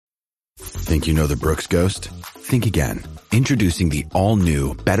Think you know the Brooks Ghost? Think again. Introducing the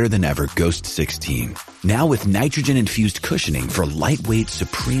all-new, better-than-ever Ghost 16. Now with nitrogen-infused cushioning for lightweight,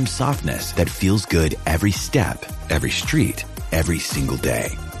 supreme softness that feels good every step, every street, every single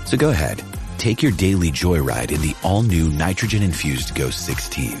day. So go ahead, take your daily joyride in the all-new nitrogen-infused Ghost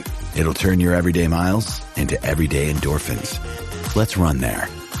 16. It'll turn your everyday miles into everyday endorphins. Let's run there.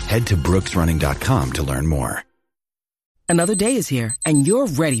 Head to brooksrunning.com to learn more. Another day is here, and you're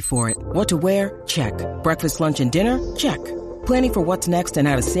ready for it. What to wear? Check. Breakfast, lunch, and dinner? Check. Planning for what's next and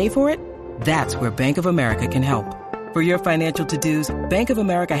how to save for it? That's where Bank of America can help. For your financial to-dos, Bank of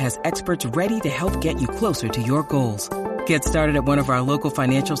America has experts ready to help get you closer to your goals. Get started at one of our local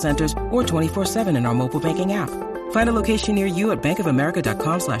financial centers or 24/7 in our mobile banking app. Find a location near you at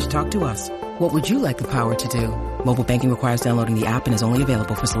bankofamerica.com/talktous. What would you like the power to do? Mobile banking requires downloading the app and is only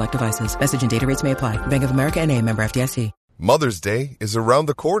available for select devices. Message and data rates may apply. Bank of America N.A., member FDIC. Mother's Day is around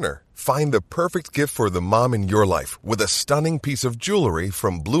the corner. Find the perfect gift for the mom in your life with a stunning piece of jewelry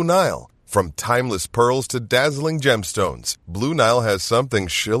from Blue Nile. From timeless pearls to dazzling gemstones, Blue Nile has something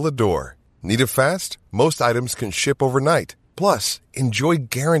she'll adore. Need it fast? Most items can ship overnight. Plus, enjoy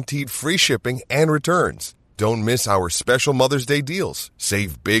guaranteed free shipping and returns. Don't miss our special Mother's Day deals.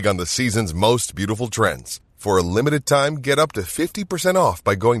 Save big on the season's most beautiful trends. For a limited time, get up to 50% off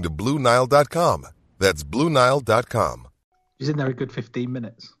by going to BlueNile.com. That's BlueNile.com. He's in there a good 15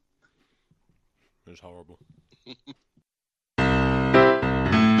 minutes. It was horrible.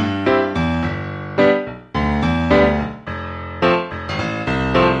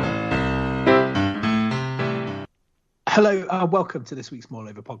 Hello, welcome to this week's More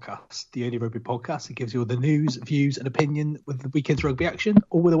Over podcast, the only rugby podcast that gives you all the news, views, and opinion with the weekend's rugby action,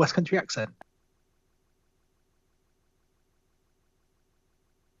 all with a West Country accent.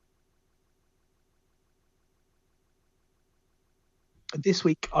 This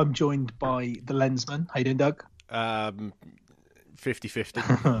week, I'm joined by the Lensman. How you doing, Doug?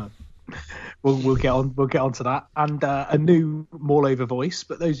 50-50. We'll get on to that, and a new Maul Over voice.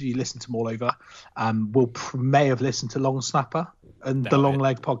 But those of you who listen to Maul Over may have listened to Long Snapper and the Long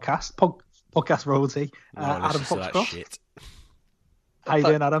Leg podcast, podcast royalty. Adam Foxcroft. How you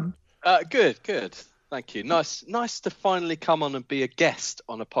doing, Adam? Good. Thank you. Nice to finally come on and be a guest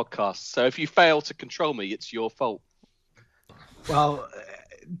on a podcast. So if you fail to control me, it's your fault. Well,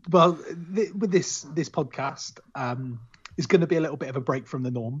 with this podcast is going to be a little bit of a break from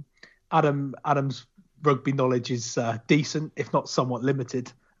the norm. Adam's rugby knowledge is decent, if not somewhat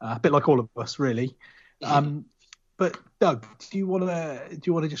limited, a bit like all of us, really. But Doug, do you want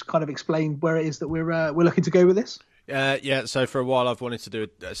to just kind of explain where it is that we're looking to go with this? Yeah. So for a while, I've wanted to do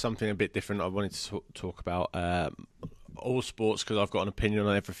something a bit different. I wanted to talk about all sports because I've got an opinion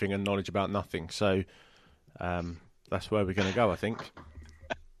on everything and knowledge about nothing. So that's where we're going to go, I think.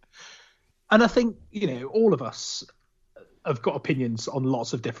 And I think, all of us have got opinions on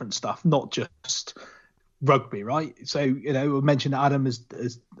lots of different stuff, not just rugby, right? So, we mentioned that Adam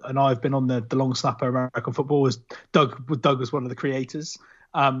and I have been on the Long Snapper American Football as Doug was one of the creators.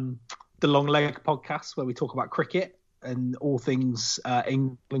 The Long Leg podcast, where we talk about cricket and all things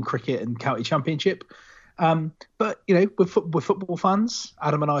England cricket and county championship. But, we're football fans.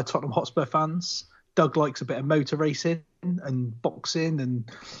 Adam and I are Tottenham Hotspur fans. Doug likes a bit of motor racing and boxing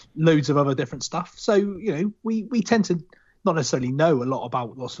and loads of other different stuff. So, we tend to not necessarily know a lot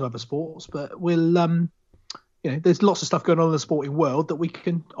about lots of other sports, but we'll, there's lots of stuff going on in the sporting world that we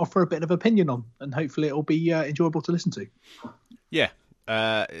can offer a bit of opinion on, and hopefully it'll be enjoyable to listen to. Yeah.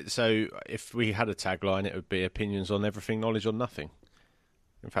 So if we had a tagline, it would be opinions on everything, knowledge on nothing.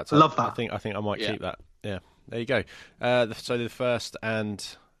 In fact, love that. I think I might keep that. Yeah. There you go. So the first, and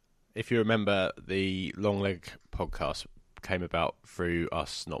if you remember, the Long Leg podcast came about through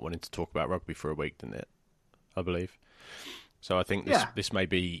us not wanting to talk about rugby for a week, didn't it? I believe. So I think this may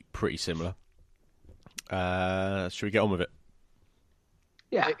be pretty similar. Should we get on with it?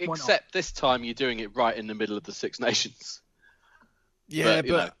 Yeah. Except this time you're doing it right in the middle of the Six Nations. Yeah,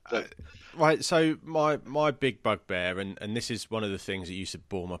 right. So my big bugbear, and this is one of the things that used to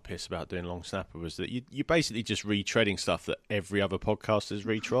bore my piss about doing Long Snapper, was that you're basically just retreading stuff that every other podcast has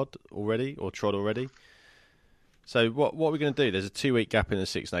trod already. So what are we going to do? There's a 2-week gap in the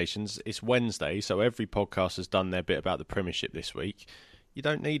Six Nations. It's Wednesday, so every podcast has done their bit about the Premiership this week. You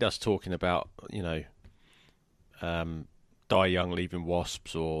don't need us talking about, Dai Young leaving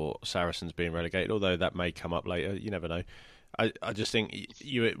Wasps or Saracens being relegated, although that may come up later. You never know. I just think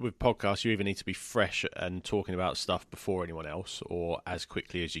with podcasts, you either need to be fresh and talking about stuff before anyone else or as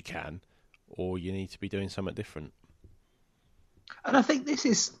quickly as you can, or you need to be doing something different. And I think this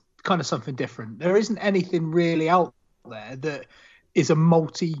is kind of something different. There isn't anything really out there that is a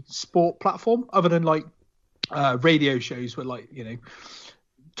multi-sport platform, other than like radio shows where, like, you know,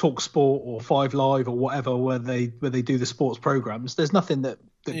 Talk Sport or 5 Live or whatever, where they do the sports programs. There's nothing that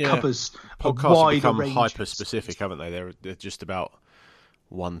covers podcasts a wider have become range. hyper specific, haven't they? They're just about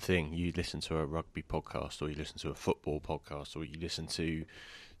one thing. You listen to a rugby podcast, or you listen to a football podcast, or you listen to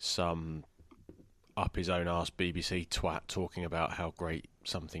some up his own arse BBC twat talking about how great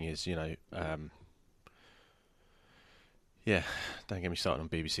something is, you know. Yeah, don't get me started on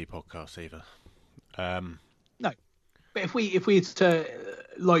BBC podcasts either. No, but if we had to,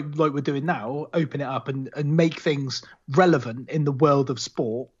 like we're doing now, open it up and make things relevant in the world of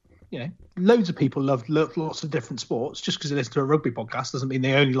sport. You know, loads of people love lots of different sports. Just because they listen to a rugby podcast doesn't mean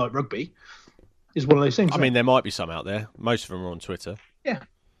they only like rugby. Is one of those things. I mean, there might be some out there. Most of them are on Twitter. Yeah.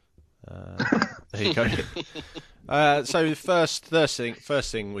 There you go. So the first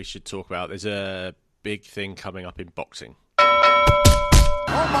thing we should talk about, there's a big thing coming up in boxing. Oh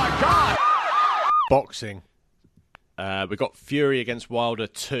my God! Boxing. We've got Fury against Wilder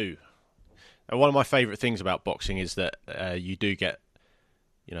 2. And one of my favourite things about boxing is that you do get,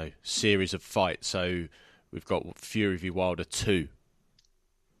 you know, series of fights. So we've got Fury v Wilder 2.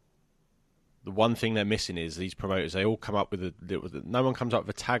 The one thing they're missing is these promoters, they all come up with no one comes up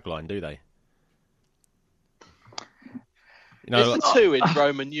with a tagline, do they? You know, is the 2 in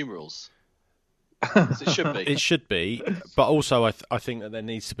Roman numerals? As it should be. It should be, but also I think that there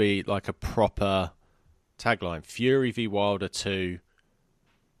needs to be like a proper tagline: Fury v Wilder 2.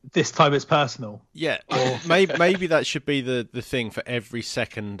 This time it's personal. Yeah, or maybe that should be the thing for every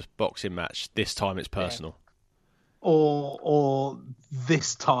second boxing match. This time it's personal. Yeah. Or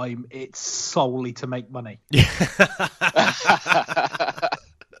this time it's solely to make money.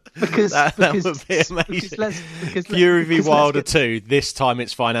 because that would be amazing. Fury v Wilder 2. This time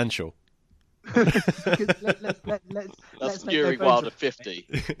it's financial. That's Fury Wilder 50.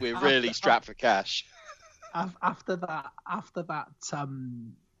 We're really strapped for cash. After that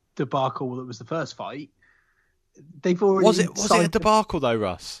debacle that was the first fight, they've already was it a debacle though,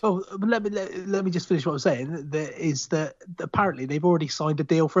 Russ? Oh, let me just finish what I'm saying. That apparently they've already signed a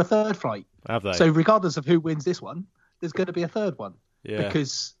deal for a third fight. Have they? So regardless of who wins this one, there's going to be a third one. Yeah.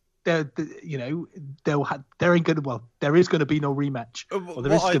 Because there is going to be no rematch.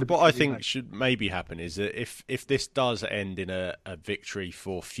 What I think should maybe happen is that if this does end in a victory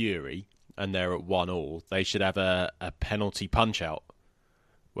for Fury and they're at 1-1, they should have a penalty punch out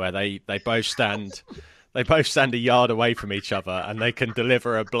where they both stand a yard away from each other and they can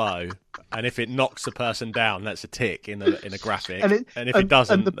deliver a blow, and if it knocks the person down, that's a tick in a graphic, and if it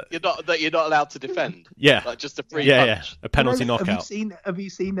doesn't, you're not allowed to defend. Yeah, like just a free punch. A penalty knockout. Have you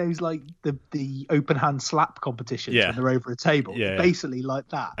seen those, like the open hand slap competitions when they're over a table? Yeah, basically like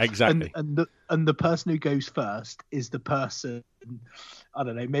that. Exactly. And the person who goes first is the person. I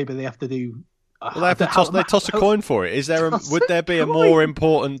don't know. Maybe they have to do. Well, they toss a coin for it. Would there be a more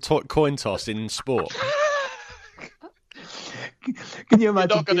important coin toss in sport? Can you imagine?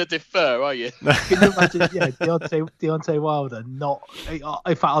 You're not going to defer, are you? Can you imagine? Yeah, Deontay Wilder not. In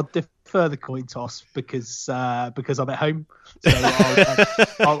fact, I'll defer the coin toss because I'm at home, so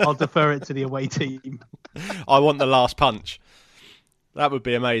I'll defer it to the away team. I want the last punch. That would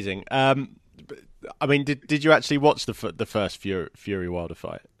be amazing. I mean, did you actually watch the first Fury Wilder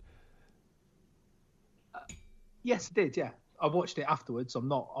fight? Yes, I did. Yeah. I watched it afterwards. I'm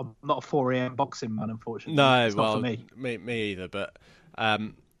not a 4 a.m. boxing man, unfortunately. No, it's not for me. Me either. But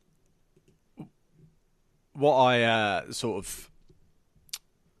what I sort of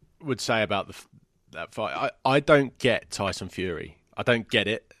would say about that fight, I don't get Tyson Fury. I don't get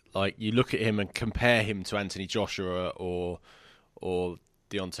it. Like, you look at him and compare him to Anthony Joshua or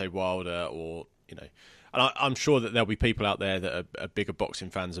Deontay Wilder, or, you know. And I'm sure that there'll be people out there that are bigger boxing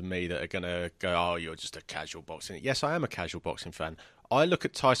fans than me that are going to go, oh, you're just a casual boxing. Yes, I am a casual boxing fan. I look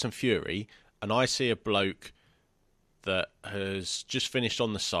at Tyson Fury and I see a bloke that has just finished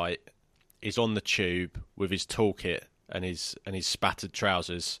on the site, is on the tube with his toolkit and his spattered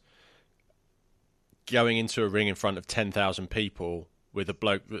trousers, going into a ring in front of 10,000 people with a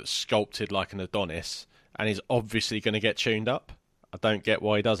bloke that's sculpted like an Adonis, and he's obviously going to get tuned up. I don't get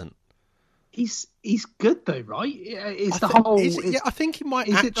why he doesn't. He's good though, right? I think he might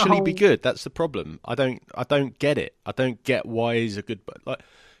actually be good. That's the problem. I don't get it. I don't get why he's a good. Like,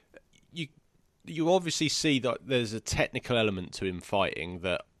 you obviously see that there's a technical element to him fighting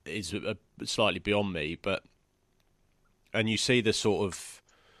that is slightly beyond me, and you see the sort of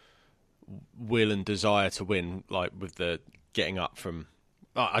will and desire to win, like with the getting up from.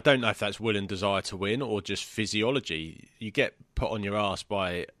 I don't know if that's will and desire to win or just physiology. You get put on your ass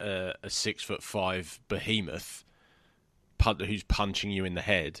by a 6'5" behemoth, who's punching you in the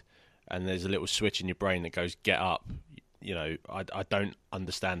head, and there's a little switch in your brain that goes get up. You know, I don't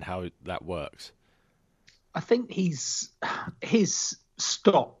understand how that works. I think his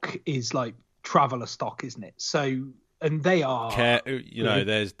stock is like traveller stock, isn't it? So, and they are,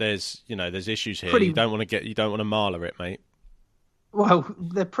 there's issues here. You don't want to marler it, mate. Well,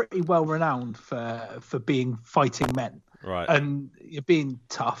 they're pretty well renowned for being fighting men, right? And you're being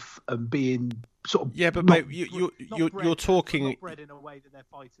tough and being sort of but mate, you're talking not bred in a way that they're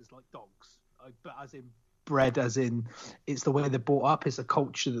fighters like dogs, but as in bred, as in it's the way they're brought up, it's a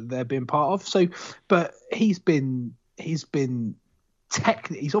culture that they're being part of. So, but he's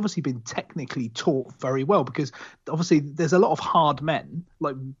obviously been technically taught very well, because obviously there's a lot of hard men,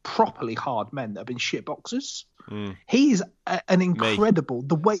 like properly hard men, that have been shit boxers. He's an incredible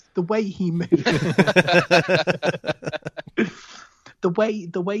the way he moves.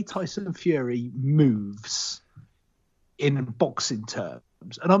 the way Tyson Fury moves in boxing terms,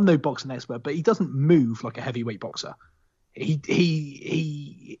 and I'm no boxing expert, but he doesn't move like a heavyweight boxer.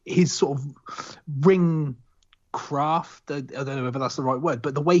 His sort of ring craft, I don't know whether that's the right word,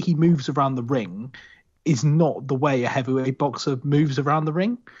 but the way he moves around the ring is not the way a heavyweight boxer moves around the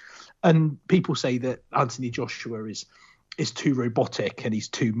ring. And people say that Anthony Joshua is too robotic and he's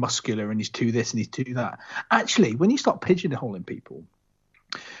too muscular and he's too this and he's too that. Actually, when you start pigeonholing people,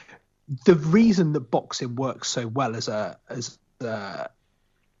 the reason that boxing works so well as a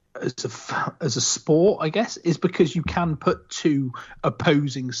sport, I guess, is because you can put two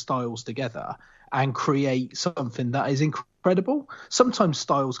opposing styles together and create something that is incredible. Sometimes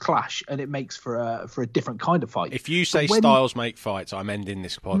styles clash, and it makes for a different kind of fight. If you say styles make fights, I'm ending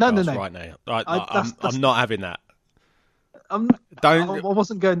this podcast right now. I'm not having that. I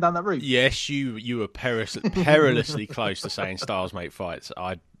wasn't going down that route. Yes, you were perilously close to saying styles make fights.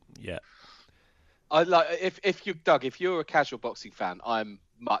 I like if you're a casual boxing fan, I'm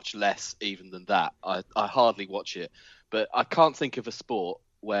much less even than that. I hardly watch it, but I can't think of a sport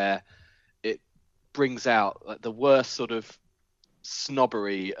where it brings out like the worst sort of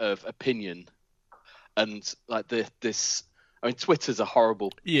snobbery of opinion and like this. I mean, Twitter's a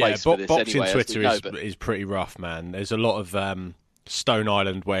horrible place for this boxing anyway. Twitter is pretty rough, man. There's a lot of Stone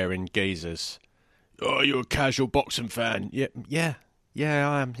Island wearing geezers. Oh, you're a casual boxing fan? Yeah,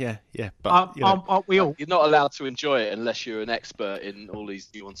 I am. Yeah. But aren't we all? You're not allowed to enjoy it unless you're an expert in all these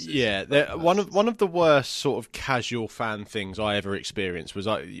nuances. Yeah, one of the worst sort of casual fan things I ever experienced was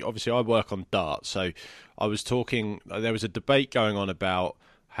obviously I work on darts, so I was talking. There was a debate going on about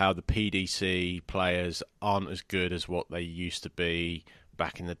how the PDC players aren't as good as what they used to be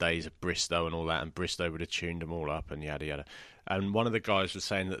back in the days of Bristow and all that, and Bristow would have tuned them all up and yada yada. And one of the guys was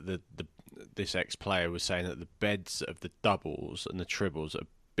saying that this ex-player was saying that the beds of the doubles and the triples are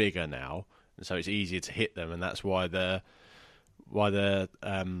bigger now, and so it's easier to hit them, and that's why the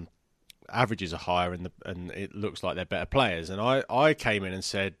averages are higher, and it looks like they're better players. And I came in and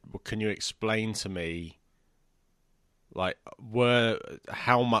said, well, can you explain to me, like,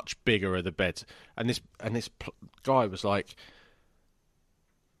 how much bigger are the beds? And this guy was like,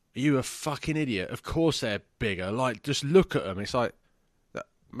 are you a fucking idiot? Of course they're bigger. Like, just look at them. It's like,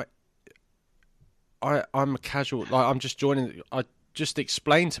 I'm a casual. Like, I'm just joining. Just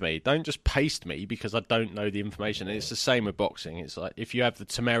explain to me. Don't just paste me because I don't know the information. And it's the same with boxing. It's like if you have the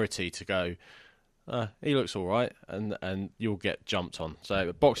temerity to go, he looks all right, and you'll get jumped on.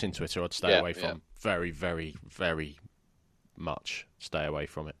 So boxing Twitter, I'd stay away from. Very, very, very much stay away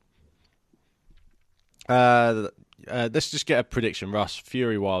from it. Let's just get a prediction, Russ.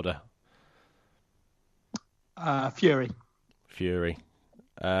 Fury, Wilder. Fury.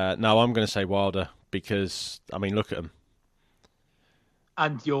 No, I'm going to say Wilder because I mean, look at him.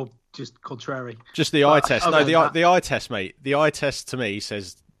 And you're just contrary. Just the eye test. No, the eye test, mate. The eye test to me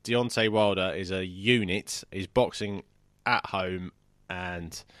says Deontay Wilder is a unit. He's boxing at home,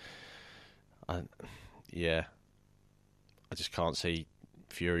 and I just can't see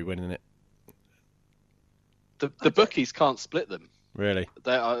Fury winning it. The bookies can't split them. Really?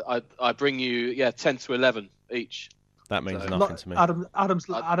 I bring you 10 to 11 each. That means nothing to me. Adam's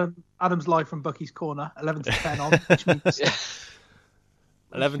live from Bucky's corner, 11 to 10 on, which means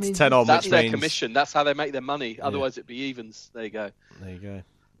 11 to 10 on. That's which their means... commission. That's how they make their money. Otherwise, it'd be evens. There you go.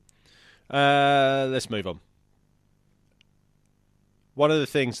 Let's move on. One of the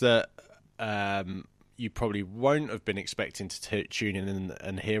things that you probably won't have been expecting to tune in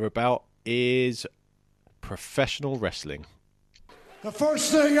and hear about is professional wrestling. The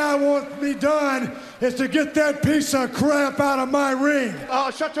first thing I want to be done is to get that piece of crap out of my ring.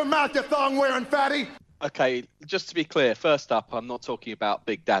 Oh, shut your mouth, you thong-wearing fatty. Okay, just to be clear, first up, I'm not talking about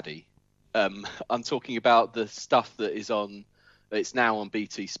Big Daddy. I'm talking about the stuff that is on. It's now on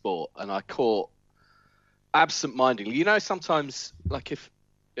BT Sport, and I caught absent-mindedly. You know, sometimes like if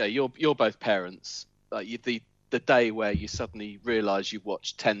you're both parents, like the day where you suddenly realise you've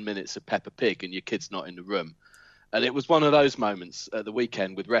watched 10 minutes of Peppa Pig and your kid's not in the room, and it was one of those moments at the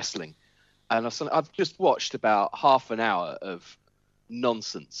weekend with wrestling, and I've just watched about half an hour of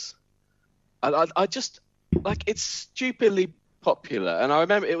nonsense. I just like, it's stupidly popular, and I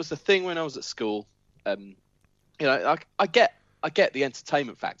remember it was a thing when I was at school. You know, I get the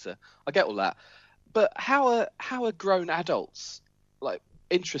entertainment factor, I get all that, but how are grown adults like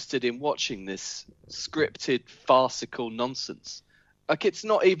interested in watching this scripted farcical nonsense? Like, it's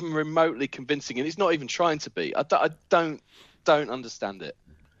not even remotely convincing, and it's not even trying to be. I don't understand it.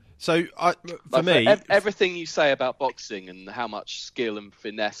 So for me, everything you say about boxing and how much skill and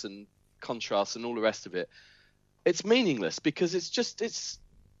finesse and contrast and all the rest of it, it's meaningless, because it's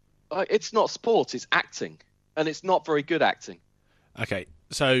not sport, it's acting, and it's not very good acting. Okay,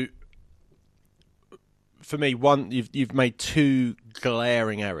 so for me, one, you've made two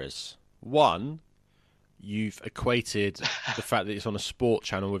glaring errors. One, you've equated the fact that it's on a sport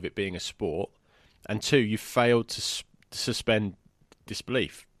channel with it being a sport, and two, you failed to suspend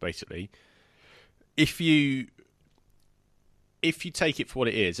disbelief. Basically, if you take it for what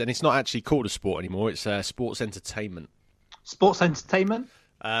it is, and it's not actually called a sport anymore, it's sports entertainment. Sports entertainment.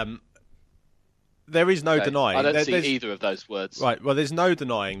 There is no denying. I don't see either of those words. Right. Well, there's no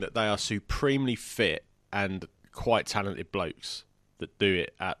denying that they are supremely fit and quite talented blokes that do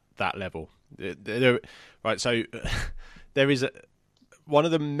it at that level. Right. So there is one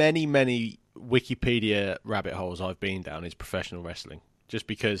of the many Wikipedia rabbit holes I've been down is professional wrestling. Just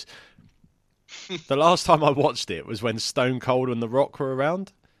because the last time I watched it was when Stone Cold and The Rock were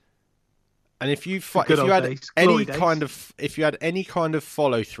around, and if you had any kind of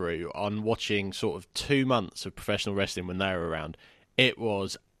follow through on watching sort of 2 months of professional wrestling when they were around, it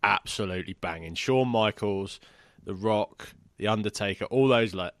was absolutely banging. Shawn Michaels, The Rock, The Undertaker, all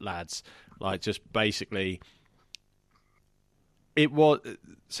those lads, like, just basically, it was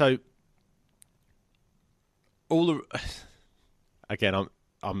so. All the again,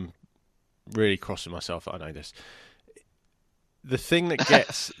 I'm really crossing myself. I know this. The thing that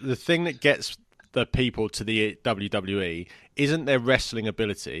gets the people to the WWE isn't their wrestling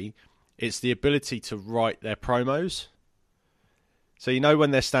ability; it's the ability to write their promos. So, you know,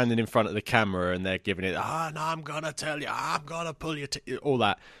 when they're standing in front of the camera and they're giving it, no, I'm gonna tell you, I'm gonna pull you, all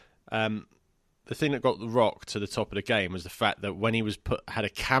that. The thing that got The Rock to the top of the game was the fact that when he had a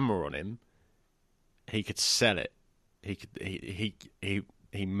camera on him, he could sell it. He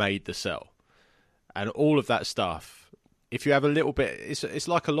made the sell, and all of that stuff. If you have a little bit, it's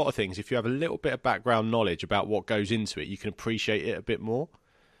like a lot of things. If you have a little bit of background knowledge about what goes into it, you can appreciate it a bit more.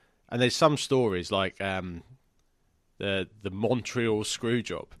 And there's some stories like the Montreal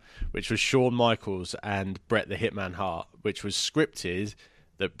Screwjob, which was Shawn Michaels and Bret the Hitman Hart, which was scripted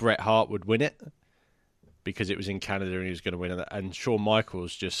that Bret Hart would win it because it was in Canada and he was going to win it, and Shawn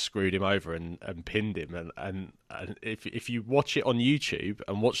Michaels just screwed him over and pinned him. And if you watch it on YouTube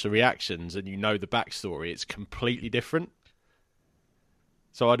and watch the reactions and you know the backstory, it's completely different.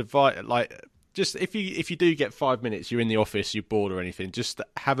 So I'd advise, like, just if you do get 5 minutes, you're in the office, you're bored or anything, just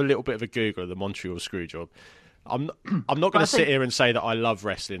have a little bit of a Google of the Montreal Screwjob. I'm not going to sit here and say that I love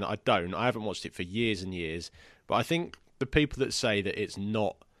wrestling. I don't. I haven't watched it for years and years. But I think the people that say that it's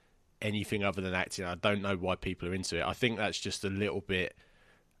not anything other than acting, I don't know why people are into it. I think that's just a little bit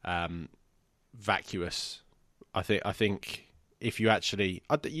vacuous. I think if you actually,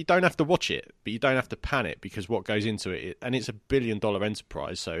 you don't have to watch it, but you don't have to pan it, because what goes into it, and it's $1 billion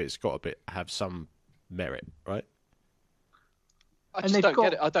enterprise, so it's got to have some merit, right? I just don't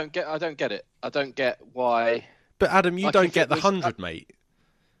get it. I don't get it. I don't get why. But Adam, you don't get the 100, mate.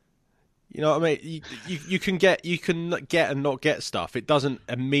 You know what I mean? You can get and not get stuff. It doesn't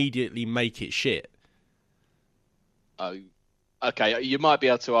immediately make it shit. Oh, okay. You might be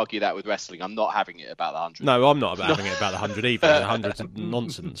able to argue that with wrestling. I'm not having it about the 100. No, I'm not having it about the 100 either. The 100's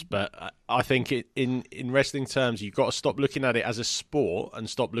nonsense. But I think in wrestling terms, you've got to stop looking at it as a sport and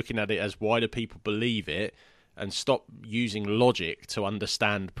stop looking at it as why do people believe it, and stop using logic to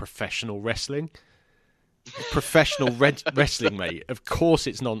understand professional wrestling. Professional wrestling, mate. Of course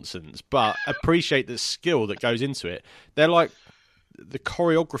it's nonsense, but appreciate the skill that goes into it. They're like the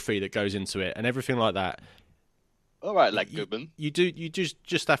choreography that goes into it and everything like that. All right, like Goodman. You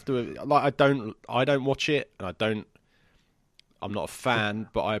just have to, like, I don't watch it, and I'm not a fan,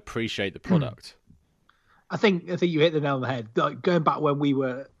 but I appreciate the product. I think you hit the nail on the head. Like, going back when we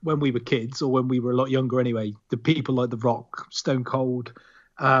were kids, or when we were a lot younger anyway, the people like The Rock, Stone Cold,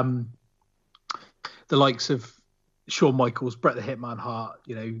 the likes of Shawn Michaels, Bret the Hitman Hart,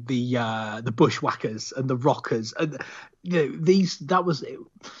 the Bushwhackers and the Rockers, and it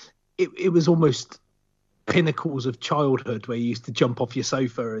was almost pinnacles of childhood where you used to jump off your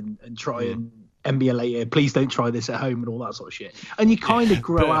sofa and try and emulate it. Please don't try this at home and all that sort of shit. And you kind of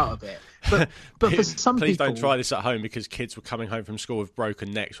grow out of it. But for some please people, don't try this at home, because kids were coming home from school with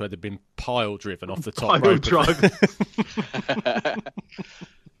broken necks where they'd been pile driven off the top rope.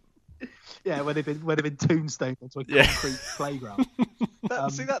 Yeah, when they've been tombstoned onto a concrete playground.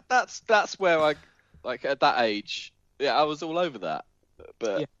 That's where I, like, at that age, I was all over that.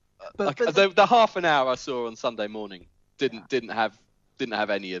 But the half an hour I saw on Sunday morning didn't have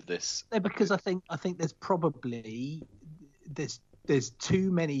any of this. No, because I think there's probably there's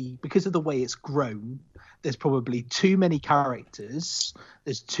too many, because of the way it's grown. There's probably too many characters.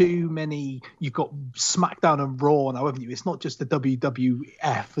 There's too many. You've got SmackDown and Raw now, haven't you? It's not just the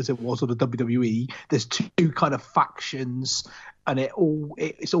WWF as it was, or the WWE. There's two kind of factions, and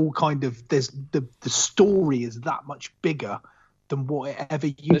it's all kind of, there's the story is that much bigger than what it ever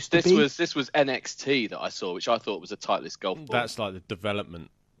used to be. This was NXT that I saw, which I thought was a tightless golf ball. That's like the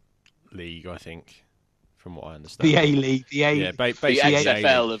development league, I think, from what I understand. The A-League, the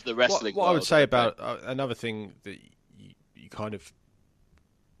XFL of the wrestling. What I would say about another thing that you kind of,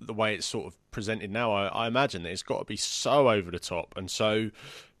 the way it's sort of presented now, I imagine that it's got to be so over the top, and so,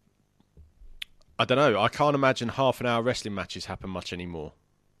 I don't know, I can't imagine half an hour wrestling matches happen much anymore.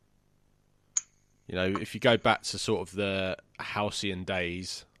 If you go back to sort of the halcyon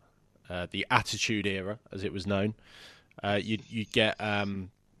days, the Attitude Era, as it was known, you get a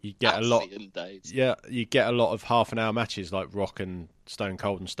lot. Days. Yeah, you get a lot of half an hour matches like Rock and Stone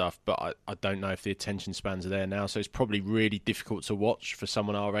Cold and stuff. But I don't know if the attention spans are there now. So it's probably really difficult to watch for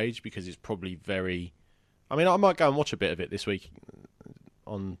someone our age, because it's probably very. I mean, I might go and watch a bit of it this week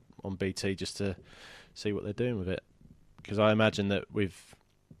on BT just to see what they're doing with it, because I imagine that with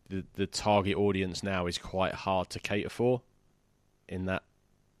the target audience now is quite hard to cater for in that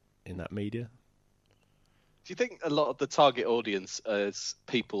media. Do you think a lot of the target audience is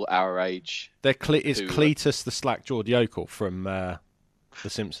people our age? It's Cletus the slack-jawed yokel from The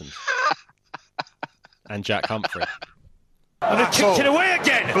Simpsons and Jack Humphrey. And they kicked it away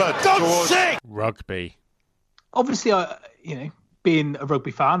again. Don't sing. Rugby. Obviously, being a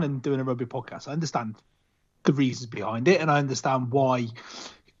rugby fan and doing a rugby podcast, I understand the reasons behind it, and I understand why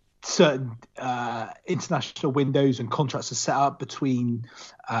certain international windows and contracts are set up between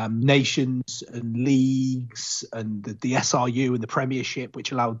nations and leagues, and the SRU and the Premiership,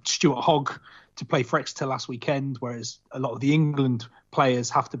 which allowed Stuart Hogg to play for Exeter last weekend, whereas a lot of the England players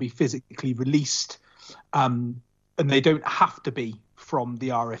have to be physically released, and they don't have to be from the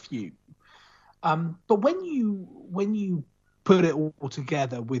RFU. But when you put it all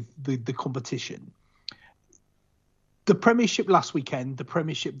together with the competition, the Premiership last weekend, the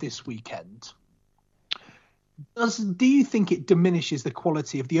Premiership this weekend, do you think it diminishes the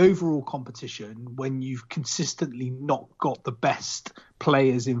quality of the overall competition when you've consistently not got the best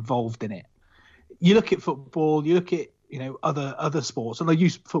players involved in it? You look at football, you look at other sports, and I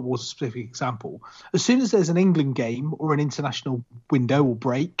use football as a specific example. As soon as there's an England game or an international window or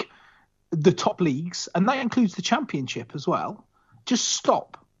break, the top leagues, and that includes the Championship as well, just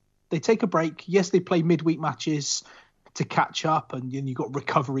stop. They take a break. Yes, they play midweek matches to catch up, and you've got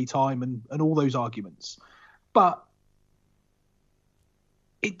recovery time and all those arguments. But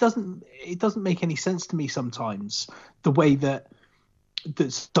it doesn't make any sense to me sometimes, the way that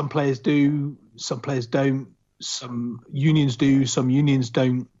some players do, some players don't, some unions do, some unions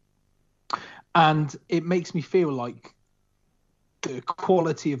don't. And it makes me feel like the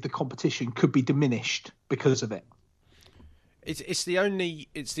quality of the competition could be diminished because of it. It's the only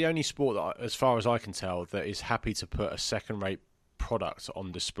sport that, as far as I can tell, that is happy to put a second-rate product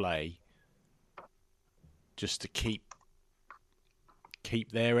on display just to keep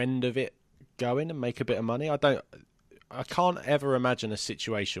their end of it going and make a bit of money. I can't ever imagine a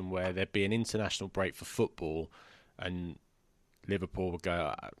situation where there'd be an international break for football and Liverpool would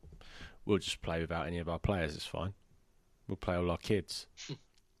go, we'll just play without any of our players, it's fine. We'll play all our kids.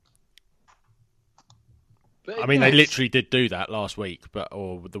 I mean, they literally did do that last week,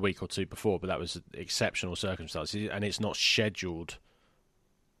 or the week or two before, but that was exceptional circumstances, and it's not scheduled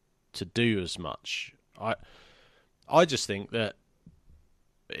to do as much. I just think that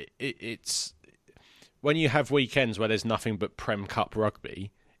it's when you have weekends where there's nothing but Prem Cup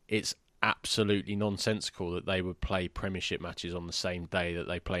rugby, it's absolutely nonsensical that they would play Premiership matches on the same day that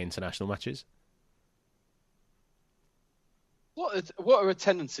they play international matches. What are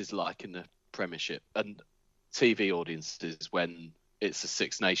attendances like in the Premiership and TV audiences when it's a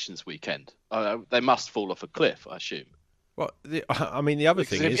Six Nations weekend. They must fall off a cliff, I assume. Well, the other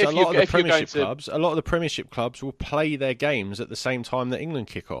thing is a lot of the Premiership clubs will play their games at the same time that England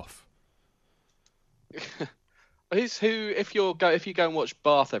kick off. If you go and watch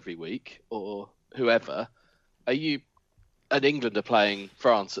Bath every week or whoever, and England are playing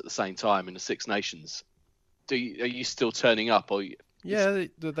France at the same time in the Six Nations, are you still turning up? Or yeah,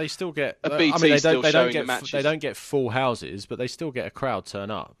 they still get. They don't get full houses, but they still get a crowd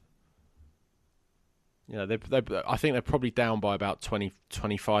turn up. You know, I think they're probably down by about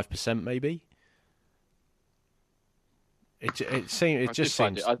 25%, maybe. It just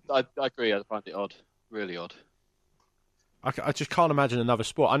seems. I agree. I find it odd, really odd. I just can't imagine another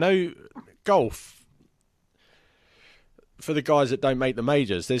sport. I know golf. For the guys that don't make the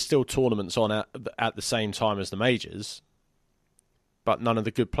majors, there's still tournaments on at the same time as the majors, but none of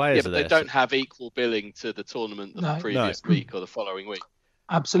the good players are there. They don't have equal billing to the tournament the previous week or the following week.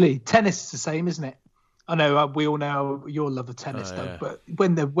 Absolutely, tennis is the same, isn't it? I know we all know your love of tennis, though. But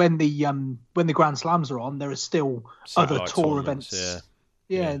when the Grand Slams are on, there are still other tour events,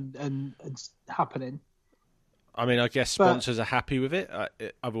 and it's happening. I mean, I guess sponsors are happy with it.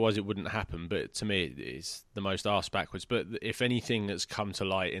 Otherwise, it wouldn't happen. But to me, it's the most arse backwards. But if anything that's come to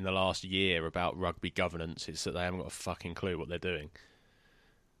light in the last year about rugby governance, it's that they haven't got a fucking clue what they're doing.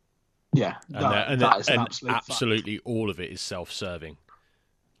 Yeah, and that is an absolutely all of it is self-serving.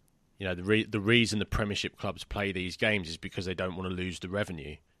 You know, the reason the Premiership clubs play these games is because they don't want to lose the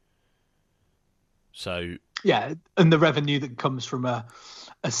revenue. So yeah, and the revenue that comes from a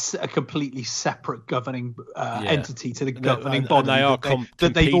completely separate governing entity to the governing body. And they are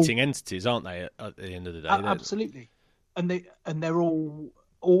competing entities, aren't they? At the end of the day, absolutely. And they're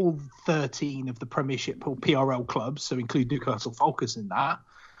all 13 of the Premiership or PRL clubs, so include Newcastle Falcons in that,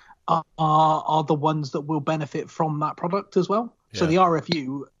 are the ones that will benefit from that product as well. Yeah. So the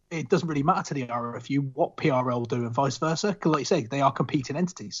RFU, it doesn't really matter to the RFU what PRL do and vice versa, because like you say, they are competing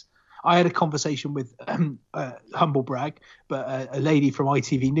entities. I had a conversation with humble brag, but a lady from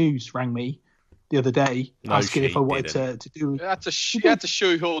ITV News rang me the other day asking if I wanted to do. You had to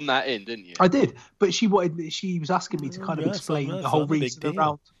shoehorn that in, didn't you? I did, but she was asking me to kind of explain the whole reason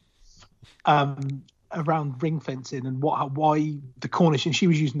around ring fencing and why the Cornish, and she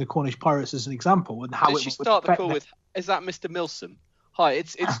was using the Cornish Pirates as an example, and how Did she start the call with, is that Mr. Milsom? Hi,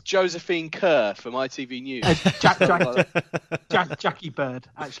 it's Josephine Kerr from ITV News. Jackie Bird,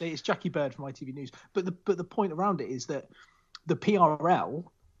 actually. It's Jackie Bird from ITV News. But the point around it is that the PRL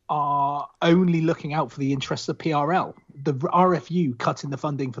are only looking out for the interests of PRL. The RFU cutting the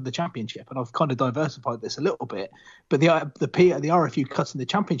funding for the championship, and I've kind of diversified this a little bit, but the RFU cutting the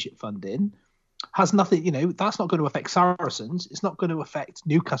championship funding has nothing, that's not going to affect Saracens. It's not going to affect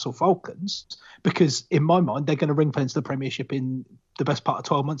Newcastle Falcons, because in my mind, they're going to ring fence the Premiership in the best part of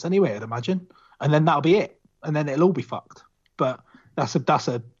 12 months anyway, I'd imagine. And then that'll be it. And then it'll all be fucked. But that's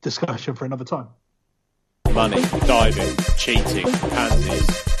a discussion for another time. Money, diving, cheating, pansies,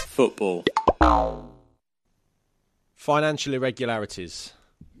 football. Financial irregularities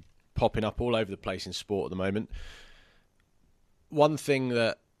popping up all over the place in sport at the moment. One thing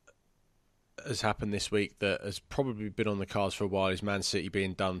that has happened this week that has probably been on the cards for a while is Man City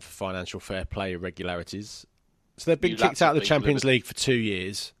being done for financial fair play irregularities. So they've been kicked out of the Champions League for 2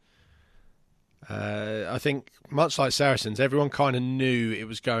 years. I think, much like Saracens, everyone kind of knew it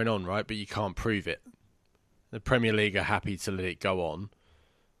was going on, right? But you can't prove it. The Premier League are happy to let it go on.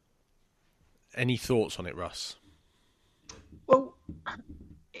 Any thoughts on it, Russ? Well,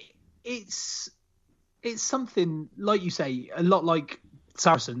 it's something, like you say, a lot like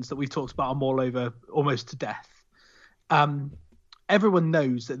Saracens that we've talked about. I'm all over almost to death. Everyone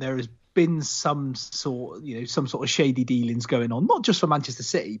knows that there has been some sort of shady dealings going on, not just for Manchester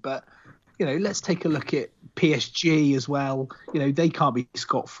City, but let's take a look at PSG as well. They can't be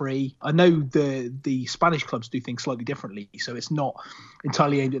scot-free. I know the Spanish clubs do things slightly differently, so it's not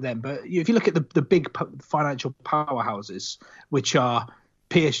entirely aimed at them. But if you look at the big financial powerhouses, which are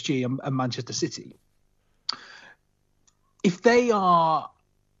PSG and Manchester City, if they've got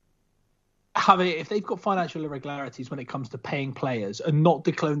financial irregularities when it comes to paying players and not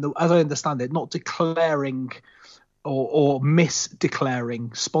declaring, as I understand it, not declaring or misdeclaring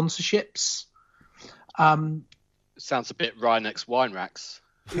sponsorships. Sounds a bit Rhinex Wine Racks.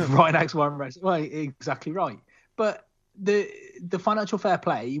 Rhinex Wine Racks, right? Exactly right. But the financial fair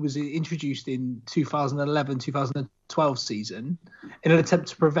play was introduced in 2011-2012 season in an attempt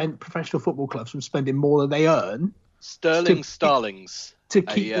to prevent professional football clubs from spending more than they earn. Starlings. To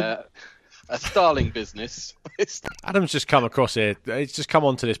keep a starling business. Adam's just come across here. He's just come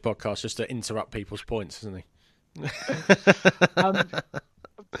onto this podcast just to interrupt people's points, hasn't he?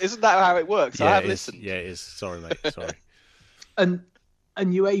 Isn't that how it works? Yeah, I have listened. Yeah, it is. Sorry, mate. Sorry. And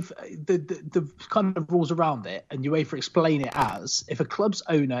UEFA, the kind of rules around it, and UEFA explain it as if a club's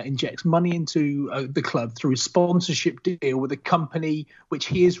owner injects money into the club through a sponsorship deal with a company which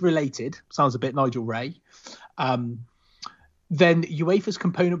he is related, sounds a bit Nigel Ray, then UEFA's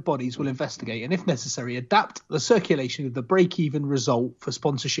component bodies will investigate and, if necessary, adapt the circulation of the break-even result for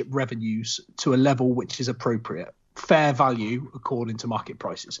sponsorship revenues to a level which is appropriate, fair value according to market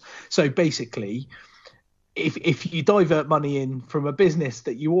prices. So basically, if you divert money in from a business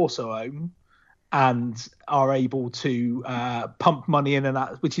that you also own and are able to pump money in and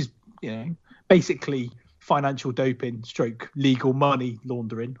out, which is, basically financial doping stroke legal money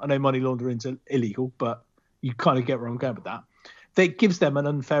laundering. I know money laundering's illegal, but you kind of get where I'm going with that. That gives them an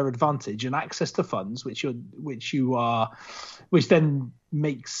unfair advantage and access to funds, which then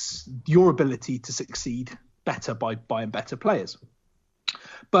makes your ability to succeed better by buying better players.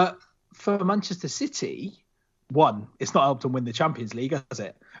 But for Manchester City, it's not helped them win the Champions League, has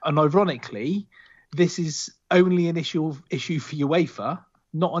it? And ironically, this is only an issue for UEFA,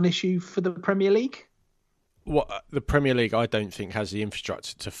 not an issue for the Premier League. The Premier League, I don't think, has the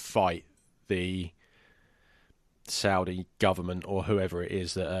infrastructure to fight the Saudi government or whoever it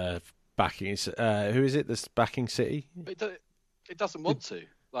is that are backing. Who is it that's backing City? It doesn't want to.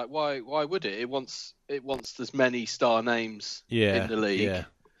 Like, why would it? It wants as many star names in the league. Yeah.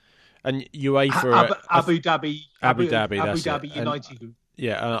 And UEFA, Abu Dhabi United.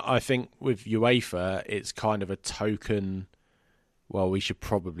 And I think with UEFA, it's kind of a token. Well, we should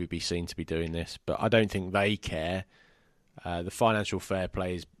probably be seen to be doing this, but I don't think they care. The financial fair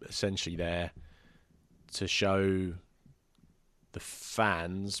play is essentially there to show the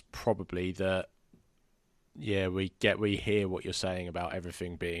fans probably that, we hear what you're saying about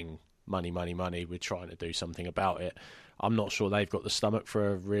everything being money. We're trying to do something about it. I'm not sure they've got the stomach for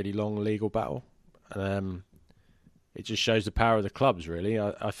a really long legal battle. It just shows the power of the clubs, really.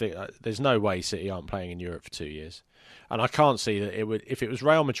 I think there's no way City aren't playing in Europe for 2 years. And I can't see that it would. If it was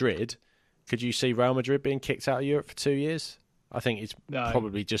Real Madrid, could you see Real Madrid being kicked out of Europe for 2 years? I think it's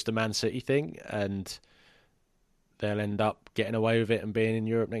probably just a Man City thing, and they'll end up getting away with it and being in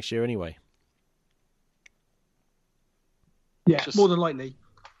Europe next year anyway. Yeah, more than likely.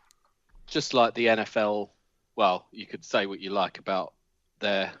 Just like the NFL, well, you could say what you like about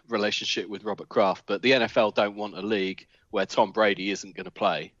their relationship with Robert Kraft, but the NFL don't want a league where Tom Brady isn't going to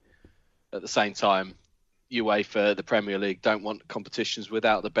play. At the same time, UEFA, the Premier League, don't want competitions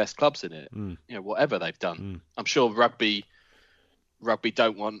without the best clubs in it. Whatever they've done. I'm sure rugby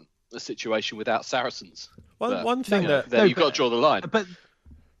don't want a situation without Saracens. One thing you've got to draw the line. But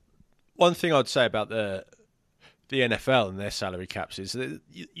one thing I'd say about the NFL and their salary caps is that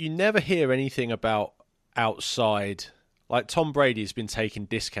you never hear anything about outside. Like, Tom Brady's been taking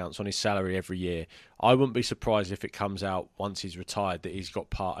discounts on his salary every year. I wouldn't be surprised if it comes out once he's retired that he's got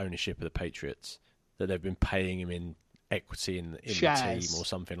part ownership of the Patriots, that they've been paying him in equity in the team or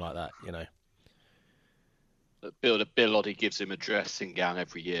something like that, Bill Oddie gives him a dressing gown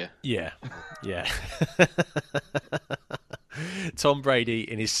every year. Yeah. Tom Brady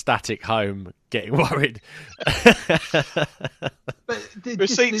in his static home getting worried.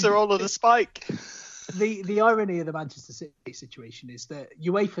 Receipts are all on the spike. The irony of the Manchester City situation is that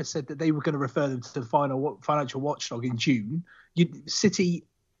UEFA said that they were going to refer them to the financial watchdog in June. City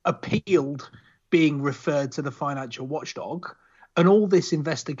appealed being referred to the financial watchdog, and all this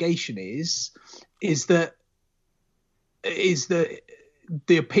investigation is that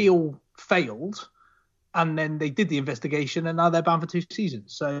the appeal failed, and then they did the investigation, and now they're banned for 2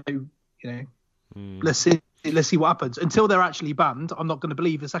 seasons. So let's see what happens. Until they're actually banned, I'm not going to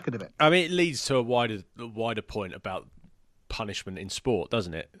believe a second of it. I mean, it leads to a wider point about punishment in sport,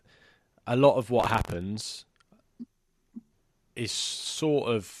 doesn't it? A lot of what happens is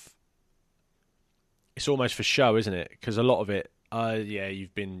it's almost for show, isn't it? Because a lot of it,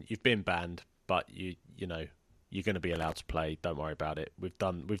 you've been banned, but you're going to be allowed to play. Don't worry about it. We've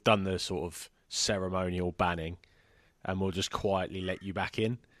done the sort of ceremonial banning, and we'll just quietly let you back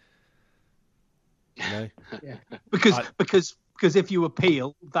in. Yeah. Because if you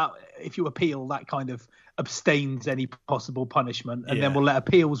appeal that kind of abstains any possible punishment, and then we'll let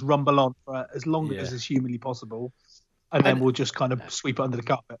appeals rumble on for as long as is humanly possible, and then we'll just kind of sweep it under the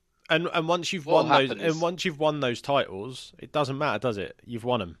carpet. And once you've won those titles, it doesn't matter, does it? You've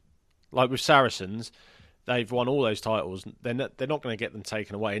won them. Like with Saracens, they've won all those titles. They're not going to get them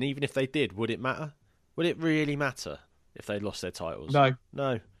taken away. And even if they did, would it matter? Would it really matter if they lost their titles?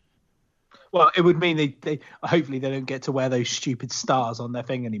 No. Well, it would mean they hopefully they don't get to wear those stupid stars on their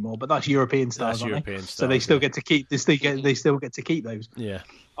thing anymore. But that's European stars, that's aren't European they? stars, so they still get to keep. They still get to keep those. Yeah.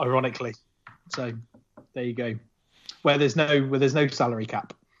 Ironically, so there you go. Where there's no salary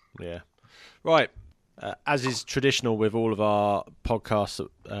cap. Yeah. Right. As is traditional with all of our podcasts,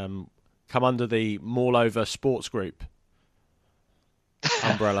 come under the Maulover Sports Group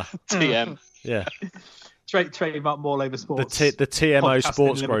umbrella. TM. Yeah. Trademark Maulover Sports. The TMO Podcasting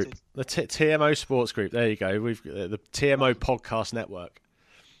Sports Limited. Group. The TMO Sports Group. There you go. We've the TMO Podcast Network.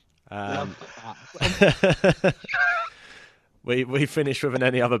 We finished with an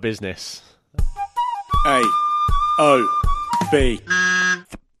any other business. A-O-B.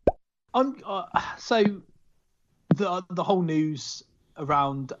 So the whole news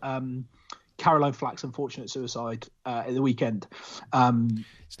around Caroline Flack's unfortunate suicide at the weekend.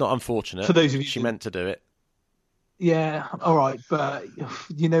 It's not unfortunate. For those of you she meant to do it. Yeah, all right, but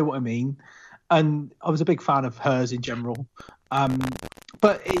you know what I mean. And I was a big fan of hers in general.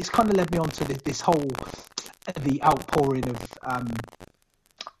 But it's kind of led me on to this whole the outpouring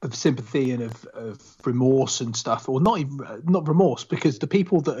of sympathy and of remorse and stuff, or not remorse, because the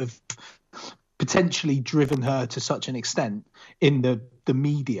people that have potentially driven her to such an extent in the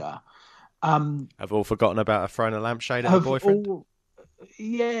media have all forgotten about her throwing a lampshade at her boyfriend.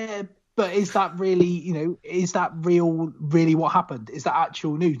 Yeah, but is that really, is that really what happened? Is that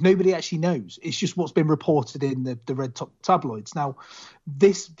actual news? Nobody actually knows. It's just what's been reported in the red top tabloids. Now,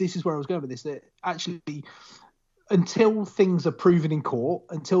 this is where I was going with this. That actually, until things are proven in court,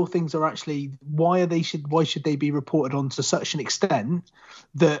 until things are actually, why should they be reported on to such an extent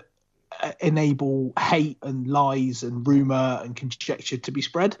that enable hate and lies and rumor and conjecture to be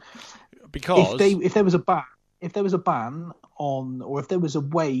spread? Because if there was a ban on, or if there was a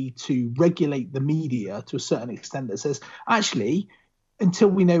way to regulate the media to a certain extent that says, actually, until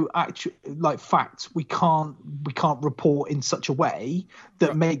we know facts, we can't report in such a way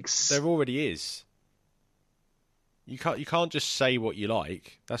that makes. There already is. You can't just say what you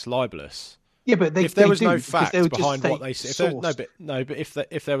like. That's libelous. Yeah, but if there was no facts behind what they said, but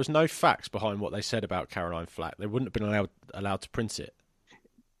if there was no facts behind what they said about Caroline Flack, they wouldn't have been allowed to print it.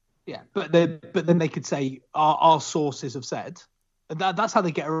 Yeah, but then they could say our sources have said, and that's how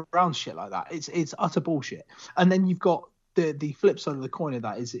they get around shit like that. It's utter bullshit. And then you've got the flip side of the coin of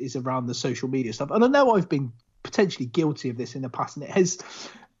that is around the social media stuff. And I know I've been potentially guilty of this in the past, and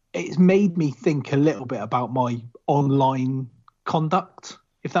it's made me think a little bit about my online conduct,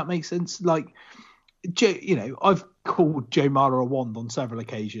 if that makes sense. Like, I've called Joe Marler a wand on several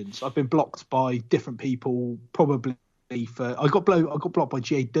occasions. I've been blocked by different people, probably. I got blocked by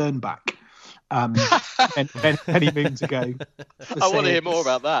Jay Dernbach many moons ago. I want to hear more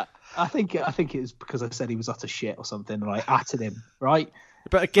about that. I think it was because I said he was utter shit or something, and I atted him, right?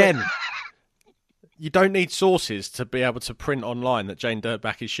 But again, you don't need sources to be able to print online that Jane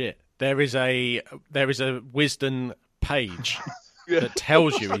Dirtbach is shit. There is a Wisden page that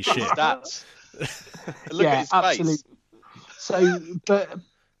tells you he's shit. Look at his face. Absolutely. So, but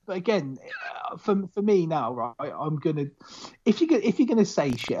again, for me now, right? I'm gonna if you're gonna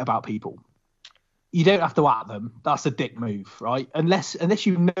say shit about people, you don't have to at them. That's a dick move, right? Unless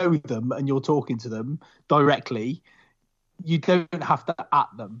you know them and you're talking to them directly, you don't have to at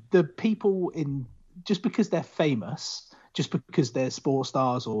them. The people just because they're famous, just because they're sports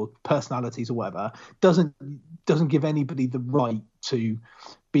stars or personalities or whatever, doesn't give anybody the right to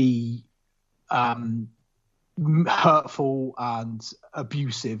be hurtful and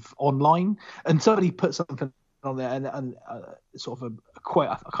abusive online. And somebody put something on there and sort of a quote,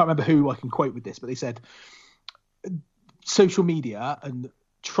 I can't remember who I can quote with this, but they said social media and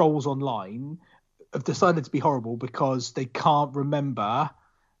trolls online have decided to be horrible because they can't remember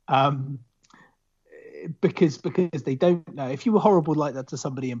because they don't know. If you were horrible like that to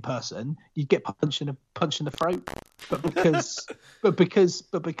somebody in person, you'd get punched in the throat. But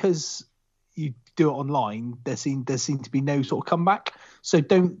because you do it online, there seemed to be no sort of comeback. So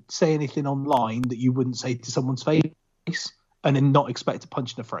don't say anything online that you wouldn't say to someone's face, and then not expect a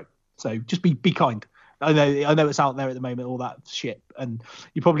punch in the throat. So just be kind. I know it's out there at the moment, all that shit, and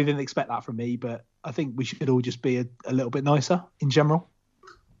you probably didn't expect that from me, but I think we should all just be a little bit nicer in general.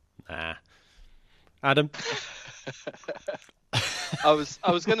 Nah. Adam? I was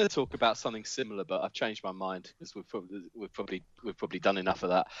going to talk about something similar, but I've changed my mind because we've probably done enough of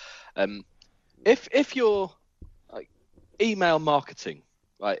that. If you're like email marketing,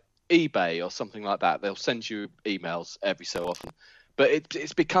 like eBay or something like that, they'll send you emails every so often, but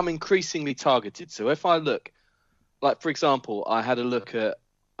it's become increasingly targeted. So if I look, like for example, I had a look at,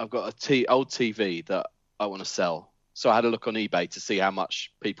 I've got old TV that I want to sell, So I had a look on eBay to see how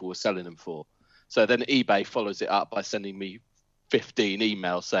much people were selling them for. So then eBay follows it up by sending me 15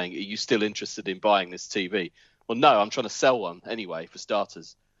 emails saying, are you still interested in buying this TV? Well, no, I'm trying to sell one anyway, for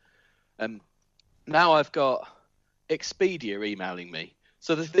starters. Now I've got Expedia emailing me.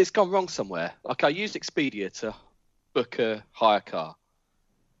 So it's gone wrong somewhere. Like, I used Expedia to book a hire car.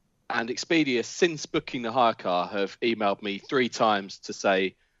 And Expedia, since booking the hire car, have emailed me 3 times to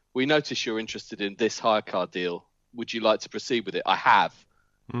say, we notice you're interested in this hire car deal. Would you like to proceed with it? I have.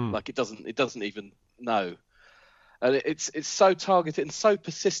 Like, it doesn't even know. And it's so targeted and so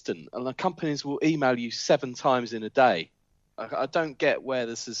persistent. And the companies will email you 7 times in a day. I don't get where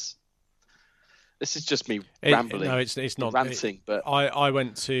this is. This is just me rambling. No, it's not ranting. But I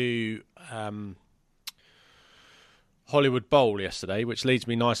went to Hollywood Bowl yesterday, which leads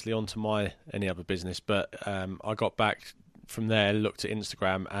me nicely onto my any other business. But I got back from there, looked at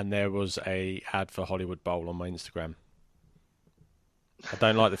Instagram, and there was a ad for Hollywood Bowl on my Instagram. I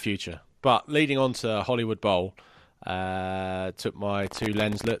don't like the future. But leading on to Hollywood Bowl, took my 2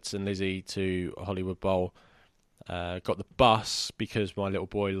 lenslets and Lizzie to Hollywood Bowl. Got the bus because my little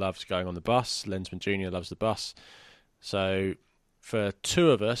boy loves going on the bus. Lensman Jr. loves the bus. So for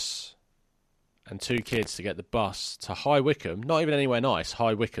 2 of us and 2 kids to get the bus to High Wycombe, not even anywhere nice,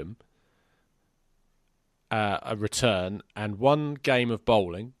 High Wycombe, a return and 1 game of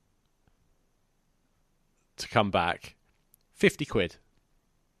bowling to come back, 50 quid.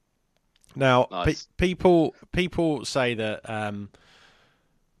 Now, nice. People say that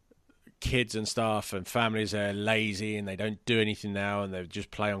kids and stuff and families are lazy and they don't do anything now and they just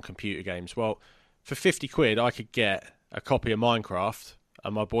play on computer games. Well, for 50 quid, I could get a copy of Minecraft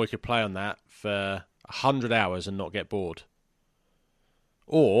and my boy could play on that for 100 hours and not get bored.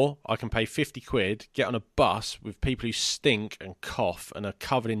 Or I can pay 50 quid, get on a bus with people who stink and cough and are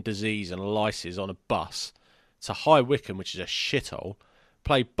covered in disease and lices on a bus to High Wycombe, which is a shithole,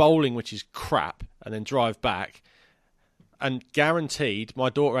 play bowling, which is crap, and then drive back. And guaranteed, my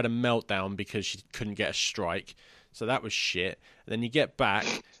daughter had a meltdown because she couldn't get a strike, so that was shit. And then you get back,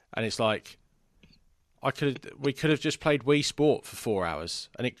 and it's like, we could have just played Wii Sport for 4 hours,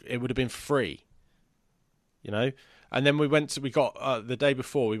 and it would have been free, you know. And then the day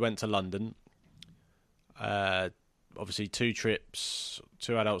before we went to London. Obviously 2 trips,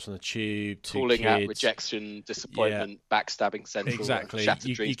 2 adults on the tube, 2 calling kids. out rejection, disappointment, backstabbing central. Exactly.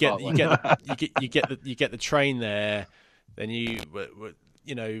 You get the train there. Then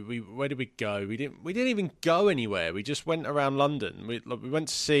where did we go? We didn't even go anywhere. We just went around London. We went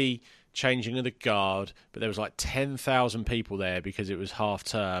to see changing of the guard, but there was like 10,000 people there because it was half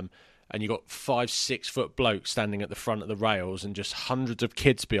term. And you got 5-6 foot blokes standing at the front of the rails and just hundreds of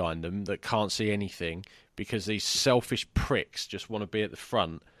kids behind them that can't see anything because these selfish pricks just want to be at the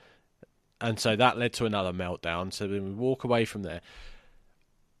front. And so that led to another meltdown. So then we walk away from there.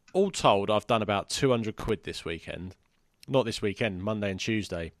 All told, I've done about 200 quid this weekend. Not this weekend, Monday and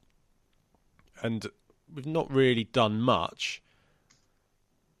Tuesday. And we've not really done much.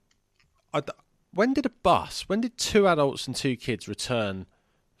 When did 2 adults and 2 kids return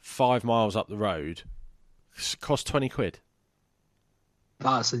 5 miles up the road, cost 20 quid?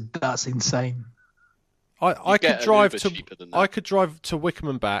 That's insane. I could drive to Wycombe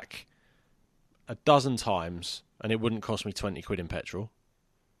and back a dozen times and it wouldn't cost me 20 quid in petrol.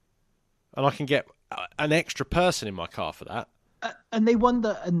 And I can get an extra person in my car for that. And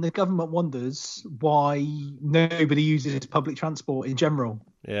the government wonders why nobody uses public transport in general.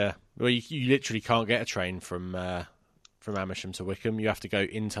 Yeah. Well, you literally can't get a train from Amersham to Wycombe. You have to go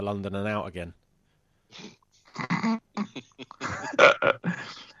into London and out again.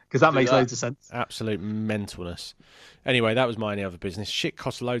 Because that makes loads of sense. Absolute mentalness. Anyway, that was my only other business. Shit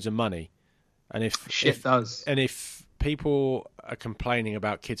costs loads of money. And if people are complaining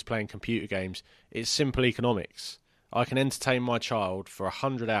about kids playing computer games, it's simple economics. I can entertain my child for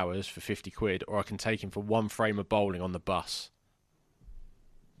 100 hours for 50 quid, or I can take him for 1 frame of bowling on the bus.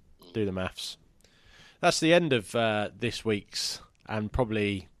 Do the maths. That's the end of this week's, and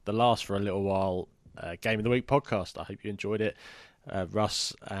probably the last for a little while, Game of the Week podcast. I hope you enjoyed it.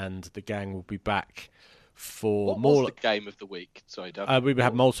 Russ and the gang will be back for more. What was the Game of the Week? Sorry, Doug. We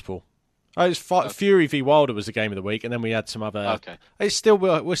had multiple. Fury v Wilder was the Game of the Week, and then we had some other. Okay. We're still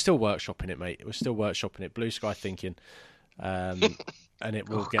workshopping it, mate. We're still workshopping it. Blue Sky thinking, and it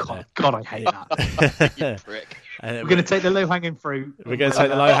will get there. God, I hate that. You prick. We're going to take the low-hanging fruit. We're going to take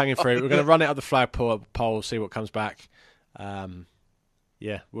the low-hanging fruit. We're going to run it up the flagpole, see what comes back.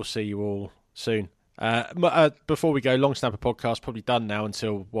 We'll see you all soon. Before we go, Long Snapper podcast probably done now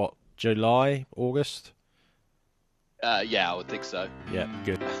until what, July, August? I would think so. Yeah,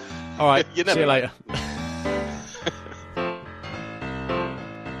 good. All right, see you later.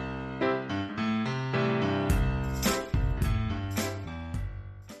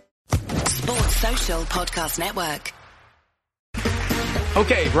 Social Podcast Network.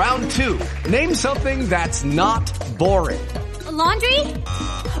 Okay, round 2. Name something that's not boring. A laundry?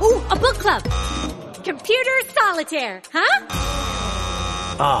 Ooh, a book club. Computer solitaire, huh?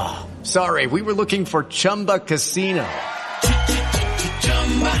 Ah, sorry, we were looking for Chumba Casino.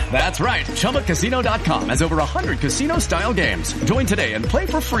 That's right, ChumbaCasino.com has over 100 casino-style games. Join today and play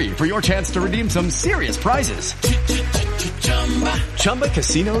for free for your chance to redeem some serious prizes.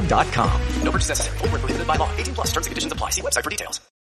 ChumbaCasino.com. No purchase necessary. Void where prohibited by law. 18+ terms and conditions apply. See website for details.